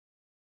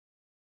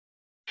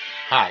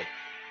Hi,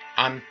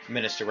 I'm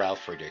Minister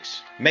Ralf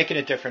Friedrichs. Making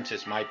a difference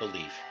is my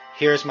belief.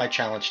 Here's my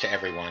challenge to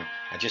everyone.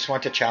 I just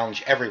want to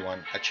challenge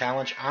everyone, a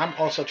challenge I'm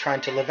also trying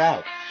to live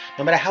out.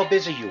 No matter how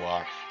busy you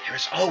are, there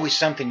is always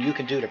something you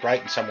can do to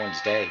brighten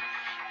someone's day.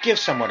 Give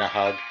someone a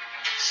hug.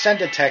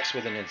 Send a text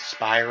with an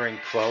inspiring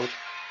quote.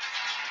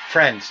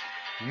 Friends,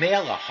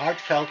 mail a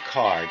heartfelt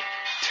card.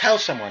 Tell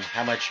someone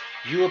how much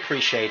you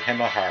appreciate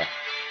him or her.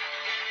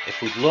 If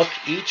we look,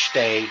 each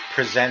day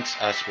presents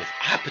us with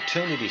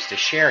opportunities to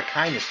share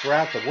kindness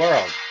throughout the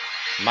world.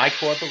 My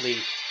core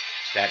belief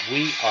that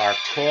we are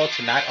called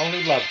to not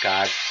only love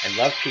God and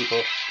love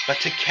people, but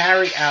to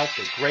carry out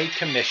the Great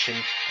Commission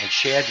and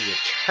share the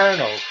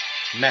eternal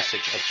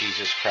message of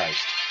Jesus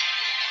Christ.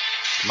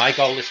 My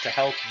goal is to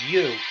help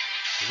you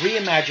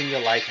reimagine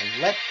your life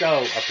and let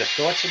go of the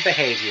thoughts and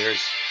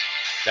behaviors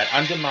that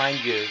undermine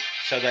you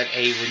so that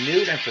a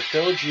renewed and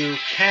fulfilled you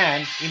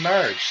can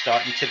emerge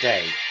starting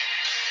today.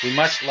 We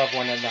must love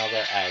one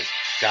another as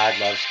God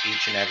loves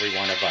each and every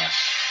one of us.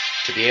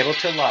 To be able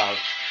to love,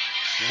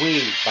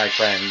 we, my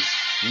friends,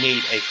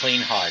 need a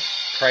clean heart.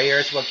 Prayer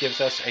is what gives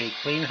us a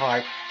clean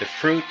heart. The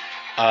fruit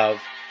of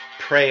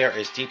prayer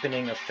is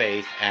deepening of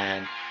faith,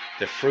 and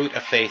the fruit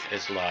of faith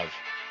is love.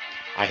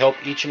 I hope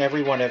each and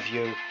every one of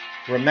you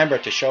remember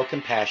to show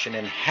compassion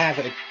and have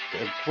a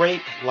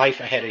great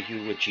life ahead of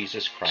you with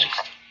Jesus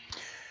Christ.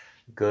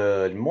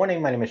 Good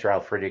morning. My name is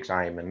Ralf Friedrichs.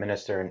 I am a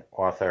minister and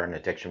author, an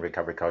addiction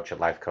recovery coach, a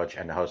life coach,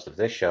 and the host of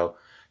this show,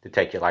 the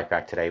Take Your Life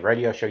Back Today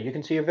radio show. You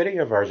can see a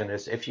video version of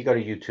this if you go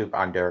to YouTube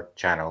under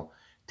channel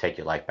Take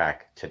Your Life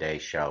Back Today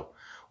show,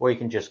 or you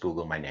can just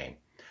Google my name.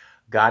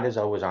 God is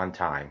always on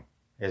time,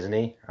 isn't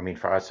he? I mean,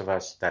 for us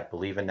that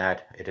believe in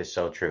that, it is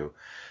so true.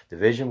 The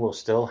vision will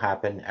still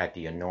happen at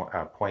the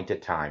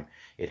appointed time.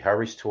 It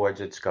hurries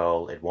towards its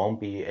goal. It won't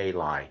be a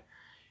lie.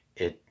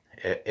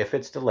 If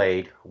it's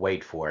delayed,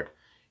 wait for it.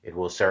 It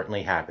will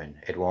certainly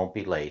happen. It won't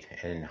be late.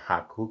 In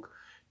Habakkuk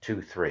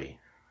 2:3,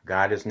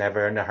 God is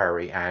never in a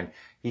hurry, and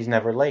he's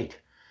never late.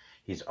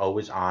 He's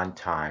always on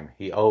time.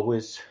 He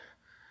always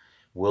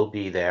will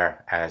be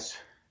there as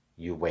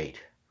you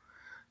wait.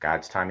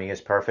 God's timing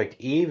is perfect,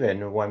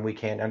 even when we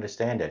can't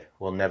understand it.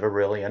 We'll never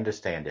really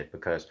understand it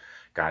because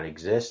God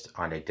exists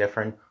on a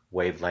different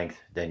wavelength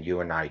than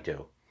you and I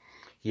do.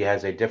 He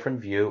has a different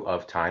view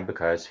of time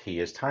because he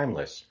is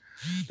timeless.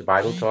 The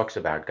Bible talks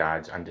about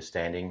God's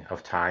understanding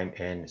of time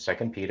in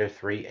 2 Peter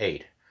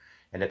 3:8,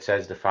 and it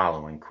says the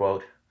following,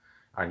 quote,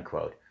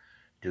 unquote,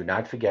 "Do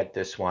not forget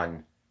this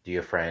one,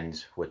 dear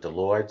friends, with the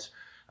Lord's,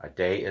 a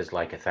day is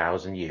like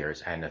 1,000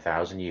 years, and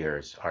 1,000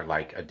 years are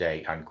like a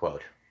day,"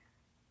 unquote.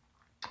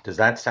 Does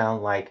that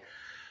sound like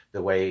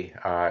the way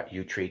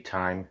you treat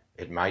time?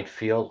 It might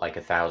feel like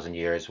 1,000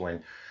 years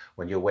when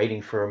you're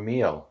waiting for a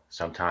meal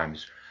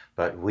sometimes,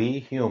 but we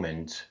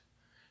humans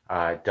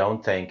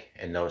don't think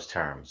in those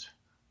terms.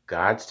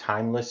 God's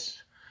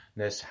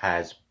timelessness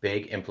has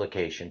big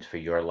implications for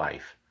your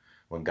life.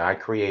 When God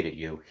created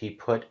you, he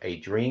put a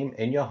dream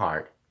in your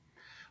heart.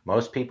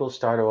 Most people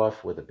start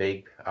off with a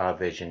big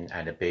vision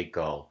and a big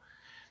goal.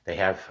 They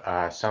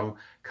have some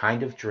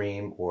kind of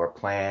dream or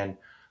plan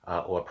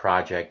or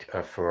project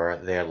for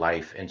their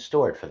life in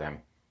store for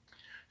them.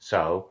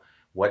 So,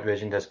 what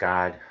vision does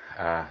God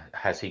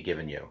has he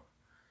given you?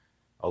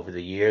 Over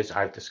the years,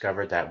 I've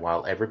discovered that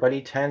while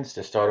everybody tends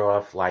to start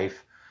off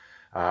life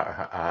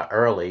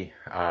early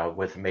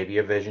with maybe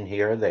a vision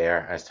here or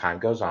there, as time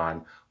goes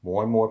on,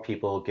 more and more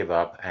people give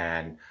up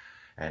and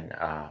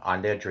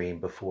on their dream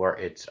before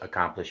it's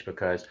accomplished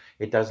because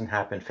it doesn't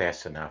happen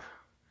fast enough.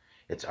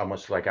 It's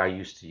almost like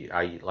I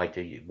like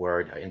the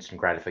word instant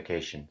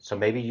gratification. So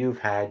maybe you've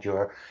had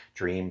your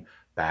dream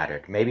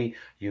battered. Maybe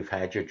you've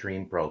had your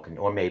dream broken,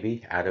 or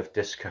maybe out of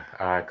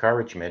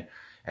discouragement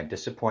and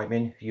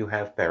disappointment, you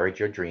have buried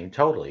your dream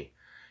totally.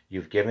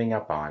 You've given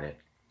up on it.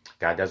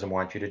 God doesn't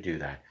want you to do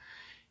that.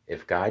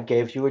 If God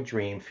gave you a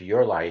dream for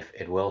your life,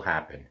 it will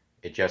happen.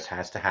 It just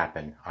has to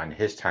happen on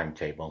his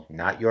timetable,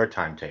 not your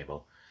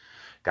timetable.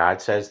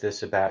 God says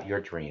this about your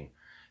dream.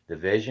 The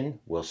vision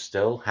will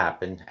still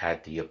happen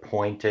at the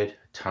appointed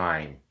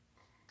time.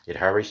 It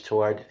hurries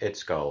toward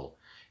its goal.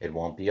 It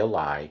won't be a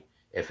lie.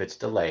 If it's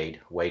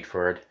delayed, wait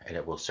for it, and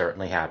it will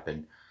certainly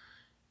happen.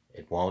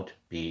 It won't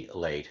be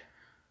late.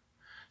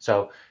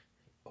 So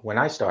when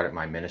I started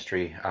my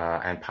ministry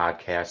and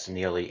podcast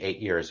nearly 8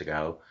 years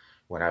ago,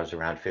 when I was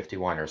around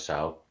 51 or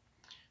so,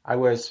 I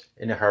was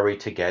in a hurry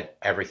to get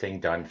everything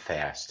done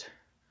fast.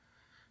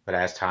 But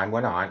as time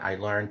went on, I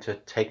learned to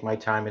take my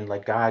time and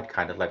let God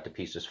kind of let the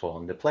pieces fall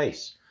into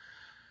place.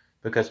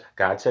 Because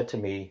God said to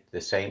me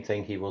the same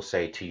thing he will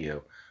say to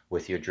you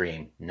with your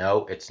dream.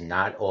 No, it's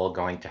not all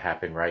going to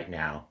happen right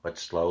now, but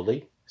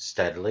slowly,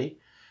 steadily,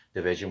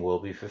 the vision will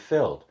be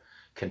fulfilled.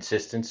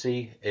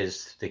 Consistency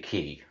is the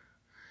key.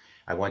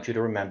 I want you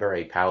to remember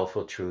a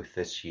powerful truth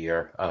this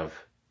year of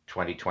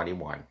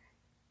 2021.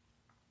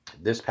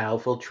 This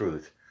powerful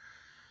truth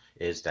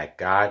is that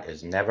God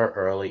is never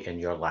early in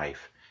your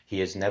life.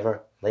 He is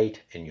never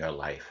late in your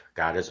life.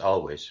 God is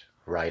always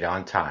right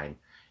on time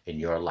in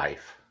your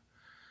life.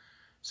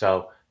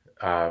 So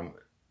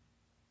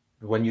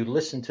when you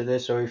listen to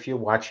this, or if you're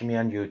watching me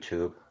on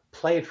YouTube,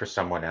 play it for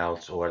someone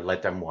else or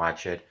let them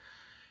watch it.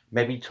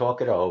 Maybe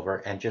talk it over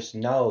and just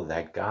know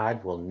that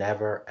God will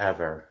never,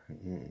 ever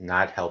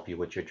not help you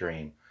with your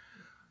dream.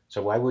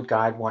 So why would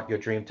God want your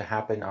dream to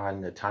happen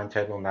on the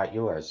timetable, not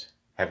yours?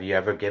 Have you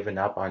ever given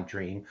up on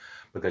dream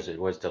because it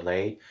was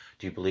delayed?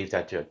 Do you believe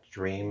that your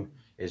dream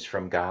is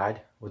from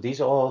God? Well,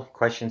 these are all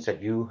questions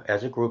that you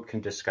as a group can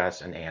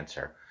discuss and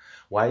answer.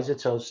 Why is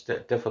it so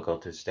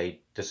difficult to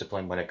stay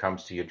disciplined when it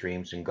comes to your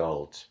dreams and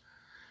goals?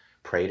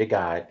 Pray to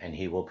God and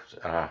He will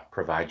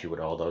provide you with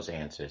all those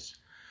answers.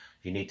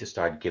 You need to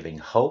start giving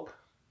hope,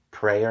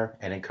 prayer,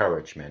 and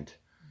encouragement.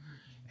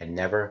 And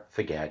never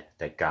forget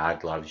that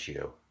God loves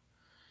you.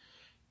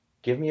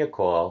 Give me a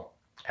call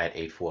at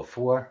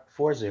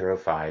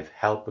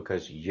 844-405-HELP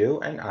because you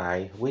and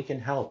I, we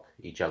can help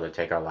each other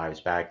take our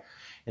lives back.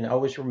 And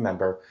always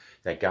remember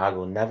that God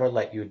will never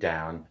let you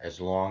down as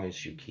long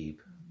as you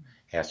keep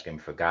asking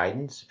for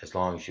guidance, as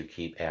long as you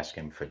keep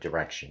asking for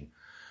direction.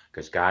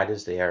 Because God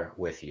is there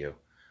with you.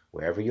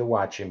 Wherever you're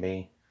watching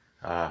me,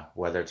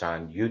 whether it's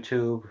on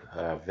YouTube,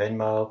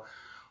 Venmo,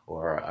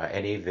 or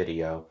any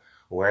video,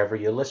 wherever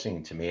you're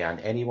listening to me on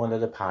any one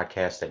of the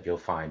podcasts that you'll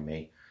find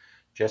me,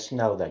 just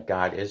know that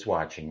God is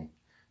watching,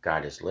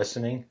 God is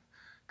listening,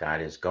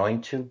 God is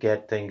going to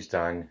get things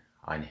done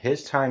on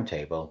His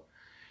timetable,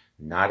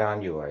 not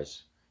on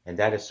yours. And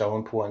that is so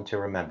important to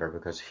remember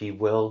because He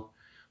will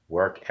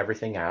work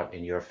everything out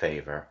in your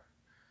favor.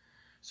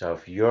 So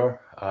if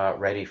you're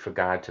ready for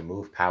God to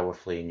move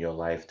powerfully in your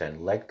life,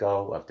 then let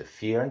go of the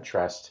fear and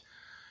trust,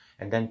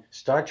 and then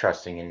start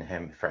trusting in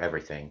Him for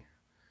everything.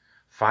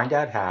 Find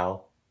out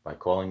how by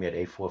calling me at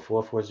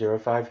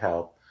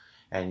 844-405-HELP,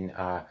 and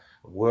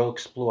we'll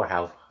explore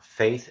how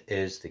faith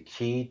is the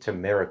key to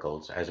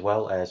miracles, as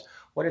well as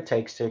what it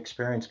takes to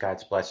experience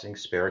God's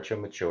blessings, spiritual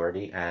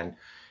maturity, and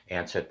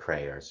answered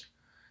prayers.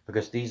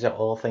 Because these are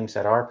all things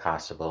that are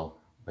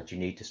possible, but you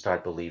need to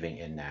start believing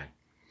in that.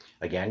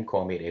 Again,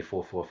 call me at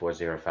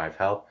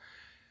 844-405-HELP.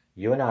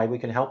 You and I, we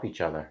can help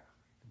each other.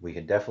 We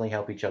can definitely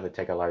help each other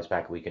take our lives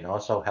back. We can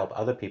also help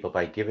other people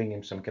by giving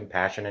them some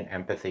compassion and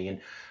empathy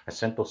and a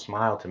simple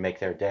smile to make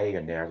their day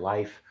and their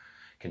life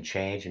can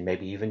change, and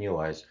maybe even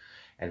yours.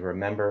 And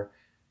remember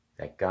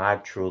that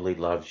God truly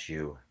loves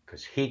you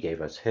because He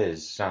gave us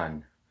His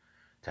Son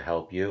to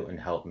help you and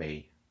help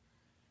me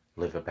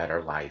live a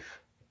better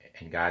life.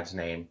 In God's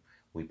name,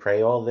 we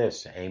pray all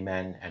this.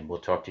 Amen. And we'll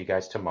talk to you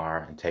guys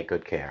tomorrow, and take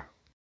good care.